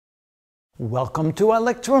Welcome to our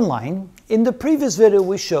lecture online. In the previous video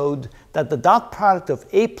we showed that the dot product of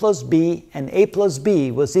a plus b and a plus b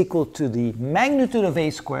was equal to the magnitude of a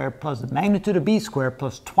squared plus the magnitude of b squared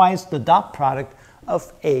plus twice the dot product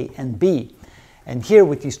of a and b. And here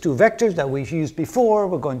with these two vectors that we used before,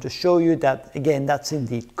 we're going to show you that again that's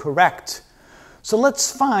indeed correct. So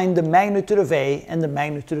let's find the magnitude of a and the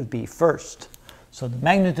magnitude of b first. So the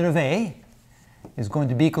magnitude of a is going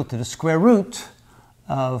to be equal to the square root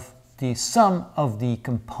of the sum of the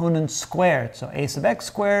components squared. So a sub x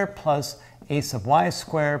squared plus a sub y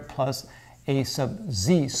squared plus a sub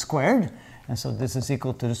z squared. And so this is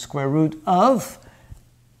equal to the square root of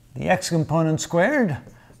the x component squared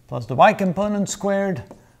plus the y component squared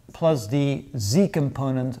plus the z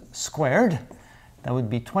component squared. That would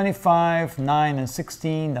be 25, 9, and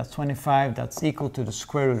 16. That's 25. That's equal to the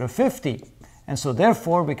square root of 50. And so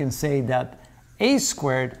therefore we can say that a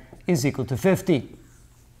squared is equal to 50.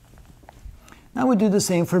 Now we do the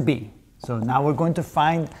same for b. So now we're going to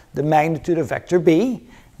find the magnitude of vector b,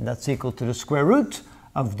 and that's equal to the square root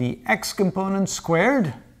of the x component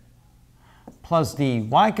squared plus the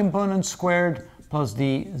y component squared plus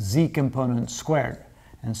the z component squared.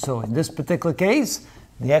 And so in this particular case,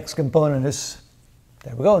 the x component is,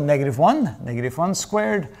 there we go, negative 1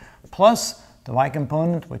 squared plus the y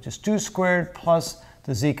component, which is 2 squared, plus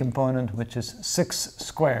the z component, which is 6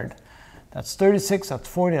 squared. That's 36, that's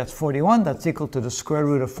 40, that's 41. That's equal to the square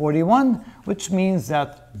root of 41, which means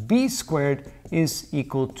that b squared is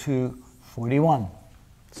equal to 41.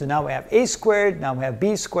 So now we have a squared, now we have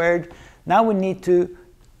b squared. Now we need to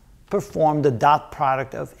perform the dot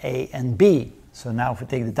product of a and b. So now if we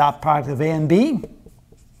take the dot product of a and b,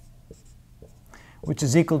 which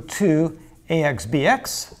is equal to ax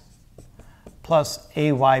bx plus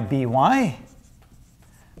ay by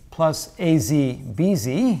plus az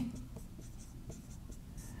bz,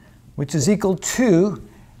 which is equal to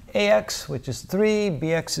ax, which is 3,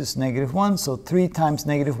 bx is negative 1, so 3 times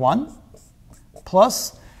negative 1,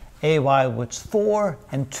 plus ay, which is 4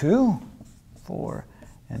 and 2,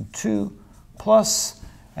 plus,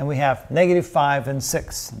 and we have negative 5 and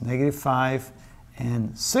 6, negative 5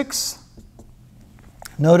 and 6.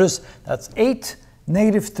 Notice that's 8,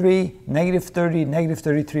 negative 3, negative 30, negative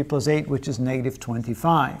 33 plus 8, which is negative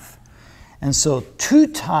 25. And so 2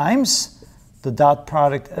 times the dot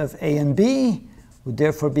product of a and b would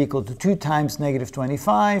therefore be equal to 2 times negative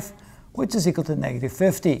 25, which is equal to negative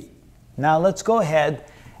 50. Now let's go ahead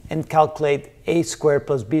and calculate a squared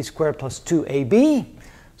plus b squared plus 2ab.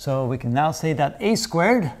 So we can now say that a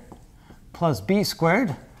squared plus b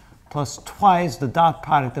squared plus twice the dot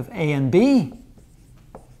product of a and b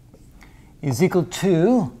is equal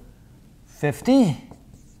to 50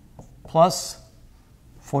 plus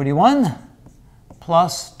 41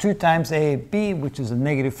 plus 2 times ab, which is a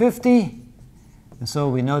negative 50. And so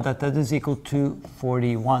we know that that is equal to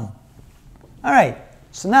 41. All right,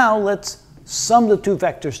 so now let's sum the two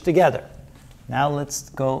vectors together. Now let's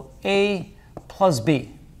go a plus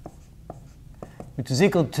b, which is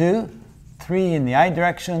equal to 3 in the I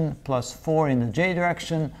direction plus 4 in the j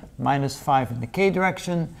direction minus 5 in the k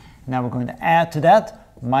direction. Now we're going to add to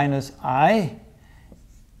that minus I,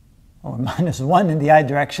 or minus 1 in the I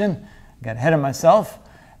direction. Got ahead of myself,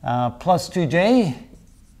 plus 2j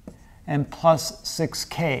and plus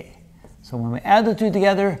 6k. So when we add the two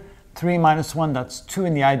together, 3 minus 1, that's 2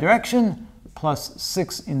 in the I direction, plus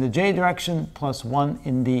 6 in the j direction, plus 1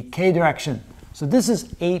 in the k direction. So this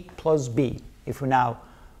is a plus b. If we now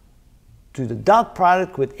do the dot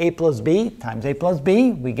product with a plus b times a plus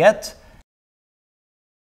b, we get,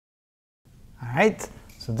 all right,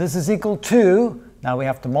 so this is equal to, now we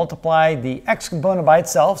have to multiply the x component by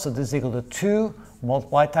itself, so this is equal to 2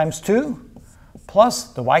 multiplied times 2,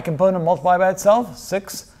 plus the y component multiplied by itself,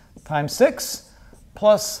 6 times 6,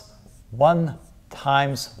 plus 1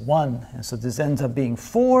 times 1. And so this ends up being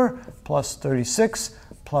 4 plus 36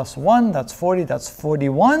 plus 1, that's 40, that's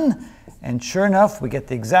 41. And sure enough, we get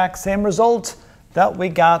the exact same result that we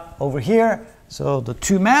got over here. So the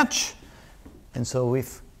two match, and so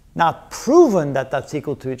we've not proven that that's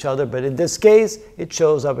equal to each other, but in this case, it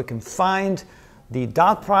shows that we can find the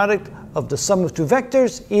dot product of the sum of two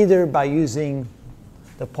vectors either by using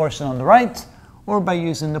the portion on the right or by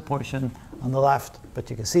using the portion on the left. But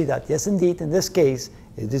you can see that, yes, indeed, in this case,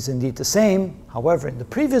 it is indeed the same. However, in the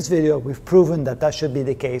previous video, we've proven that that should be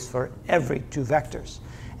the case for every two vectors.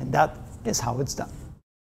 And that is how it's done.